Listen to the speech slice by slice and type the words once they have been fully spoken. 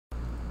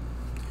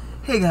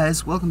Hey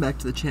guys, welcome back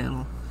to the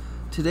channel.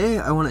 Today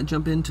I want to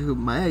jump into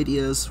my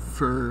ideas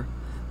for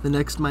the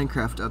next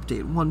Minecraft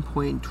update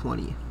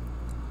 1.20.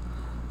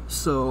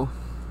 So,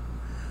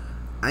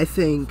 I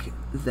think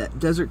that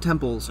desert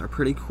temples are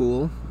pretty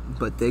cool,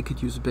 but they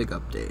could use a big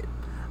update.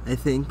 I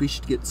think we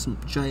should get some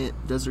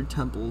giant desert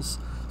temples,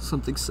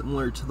 something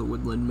similar to the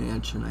Woodland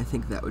Mansion. I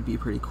think that would be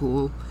pretty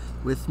cool,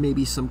 with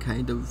maybe some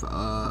kind of,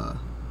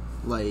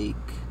 like,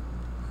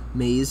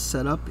 maze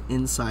setup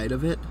inside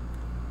of it.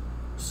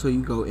 So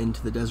you go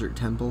into the desert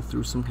temple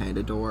through some kind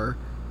of door,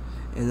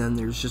 and then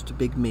there's just a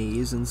big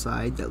maze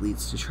inside that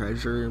leads to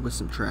treasure with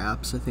some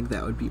traps. I think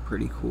that would be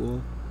pretty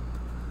cool.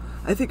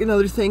 I think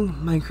another thing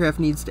Minecraft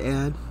needs to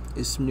add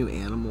is some new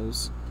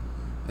animals.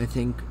 I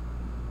think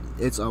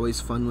it's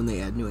always fun when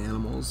they add new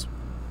animals.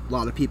 A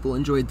lot of people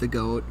enjoyed the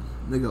goat.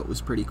 The goat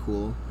was pretty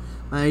cool.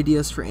 My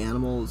ideas for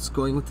animals,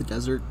 going with the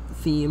desert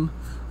theme,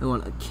 I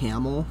want a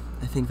camel.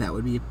 I think that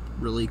would be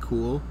really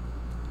cool.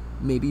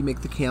 Maybe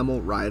make the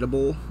camel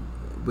rideable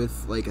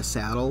with like a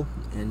saddle,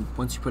 and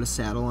once you put a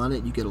saddle on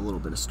it you get a little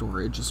bit of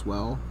storage as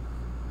well.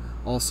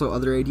 Also,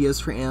 other ideas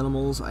for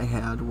animals I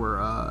had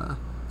were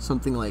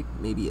something like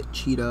maybe a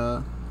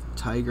cheetah,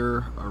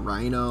 tiger, a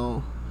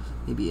rhino,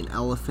 maybe an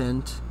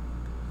elephant.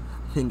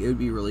 I think it would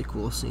be really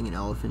cool seeing an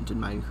elephant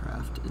in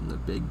Minecraft in the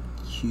big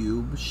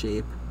cube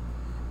shape.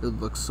 It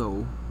would look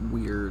so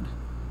weird.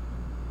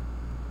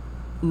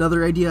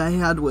 Another idea I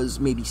had was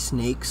maybe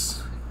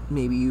snakes.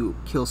 Maybe you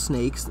kill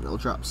snakes and they'll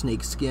drop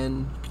snake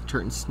skin,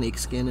 turn snake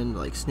skin into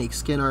like snake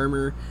skin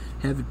armor,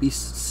 have it be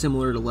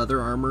similar to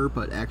leather armor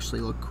but actually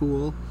look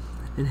cool,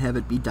 and have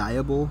it be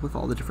dyeable with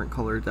all the different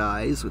color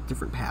dyes with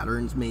different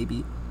patterns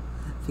maybe.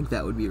 I think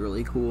that would be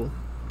really cool.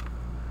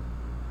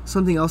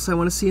 Something else I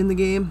want to see in the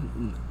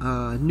game,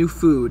 new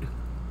food.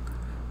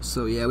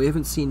 So yeah, we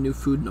haven't seen new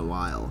food in a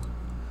while.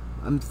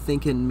 I'm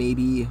thinking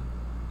maybe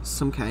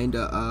some kind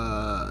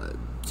of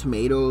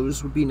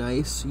tomatoes would be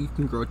nice. You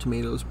can grow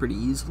tomatoes pretty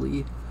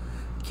easily.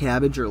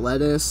 Cabbage or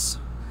lettuce.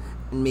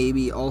 And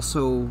maybe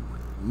also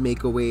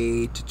make a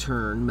way to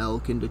turn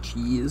milk into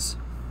cheese.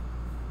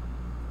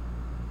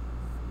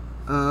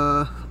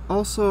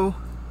 Also,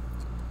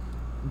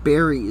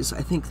 berries.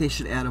 I think they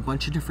should add a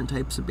bunch of different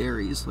types of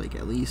berries, like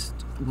at least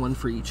one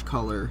for each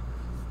color.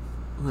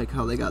 Like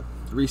how they got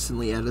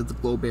recently added the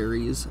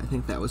glowberries. I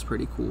think that was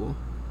pretty cool.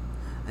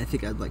 I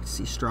think I'd like to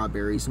see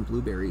strawberries and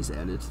blueberries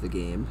added to the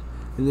game.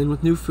 And then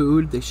with new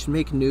food, they should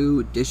make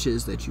new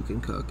dishes that you can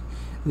cook.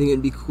 I think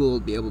it'd be cool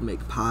to be able to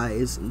make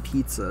pies and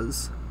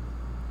pizzas.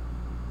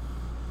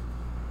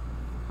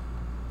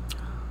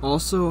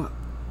 Also,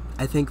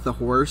 I think the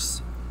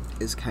horse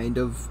is kind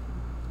of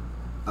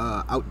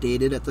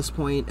outdated at this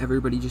point.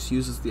 Everybody just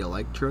uses the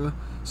Electra.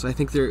 So I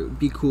think it would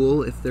be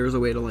cool if there was a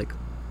way to like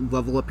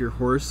level up your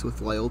horse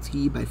with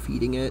loyalty by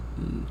feeding it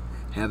and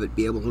have it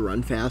be able to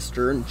run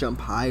faster and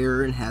jump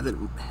higher and have it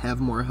have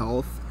more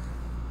health.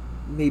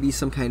 Maybe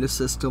some kind of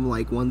system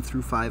like 1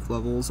 through 5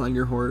 levels on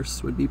your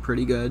horse would be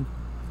pretty good.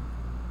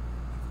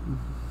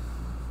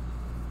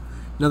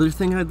 Another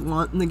thing I'd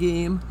want in the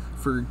game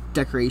for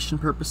decoration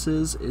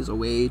purposes is a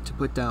way to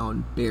put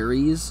down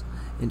berries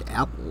and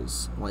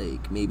apples,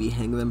 like maybe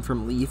hang them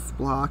from leaf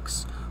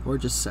blocks or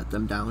just set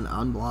them down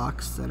on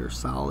blocks that are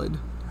solid.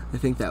 I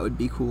think that would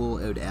be cool.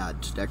 It would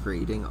add to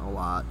decorating a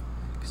lot,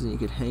 because then you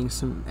could hang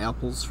some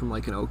apples from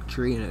like an oak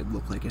tree and it'd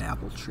look like an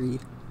apple tree.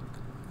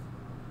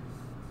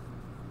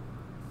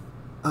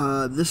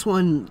 This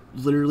one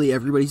literally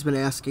everybody's been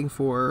asking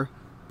for,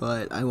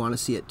 but I want to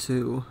see it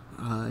too.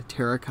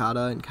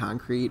 Terracotta and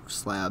concrete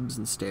slabs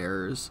and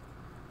stairs.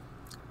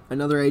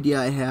 Another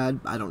idea I had,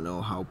 I don't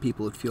know how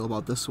people would feel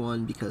about this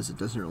one because it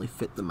doesn't really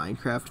fit the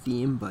Minecraft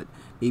theme, but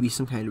maybe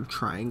some kind of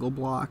triangle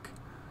block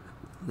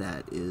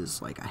that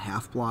is like a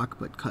half block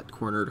but cut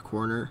corner to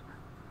corner.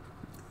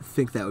 I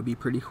think that would be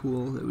pretty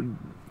cool. It would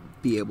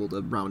be able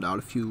to round out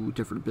a few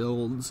different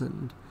builds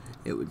and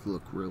it would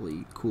look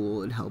really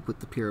cool. It'd help with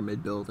the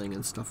pyramid building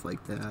and stuff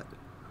like that.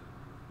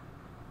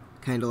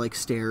 Kind of like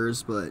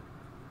stairs, but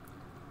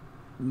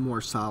more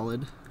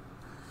solid.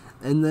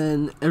 And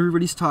then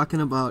everybody's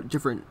talking about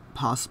different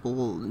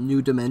possible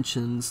new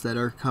dimensions that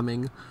are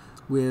coming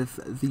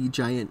with the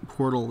giant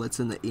portal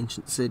that's in the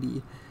ancient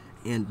city.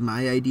 And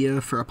my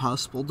idea for a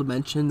possible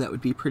dimension that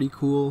would be pretty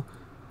cool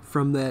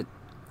from that,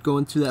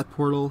 going through that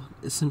portal,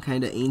 is some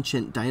kind of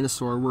ancient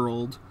dinosaur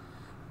world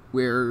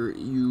where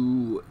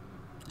you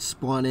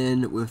spawn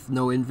in with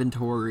no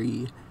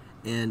inventory,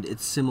 and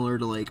it's similar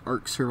to like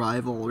Ark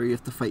Survival where you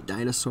have to fight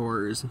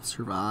dinosaurs and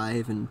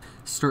survive and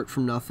start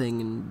from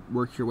nothing and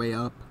work your way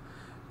up,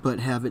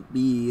 but have it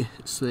be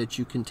so that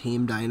you can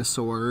tame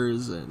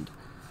dinosaurs and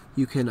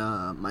you can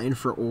mine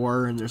for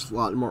ore, and there's a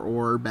lot more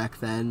ore back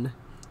then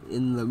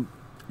in the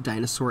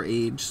dinosaur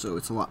age, so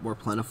it's a lot more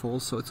plentiful,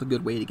 so it's a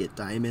good way to get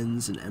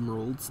diamonds and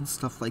emeralds and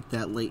stuff like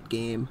that late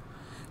game,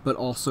 but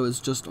also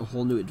is just a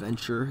whole new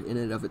adventure in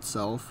and of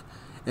itself.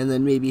 And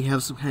then maybe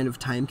have some kind of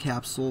time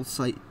capsule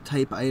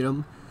type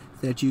item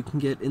that you can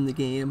get in the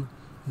game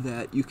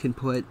that you can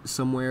put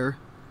somewhere,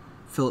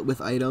 fill it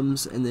with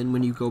items, and then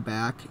when you go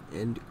back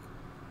and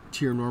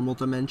to your normal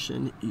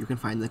dimension, you can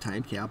find the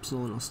time capsule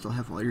and it'll still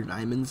have all your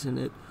diamonds in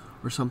it,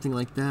 or something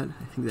like that.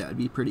 I think that would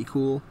be pretty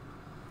cool.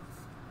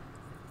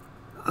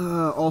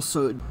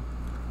 Also,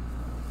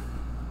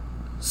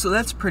 so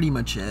that's pretty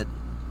much it.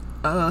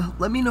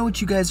 Let me know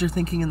what you guys are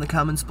thinking in the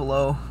comments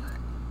below.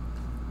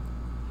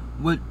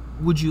 What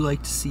would you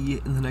like to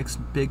see in the next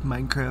big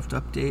Minecraft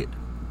update?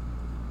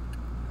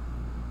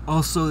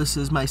 Also, this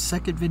is my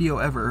second video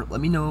ever.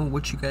 Let me know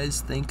what you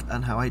guys think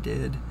on how I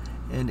did,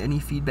 and any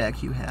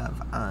feedback you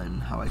have on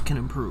how I can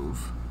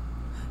improve.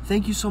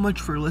 Thank you so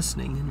much for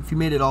listening, and if you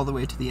made it all the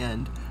way to the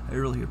end, I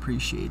really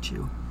appreciate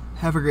you.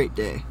 Have a great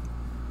day.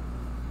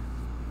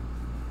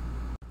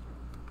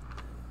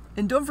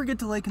 And don't forget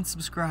to like and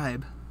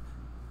subscribe.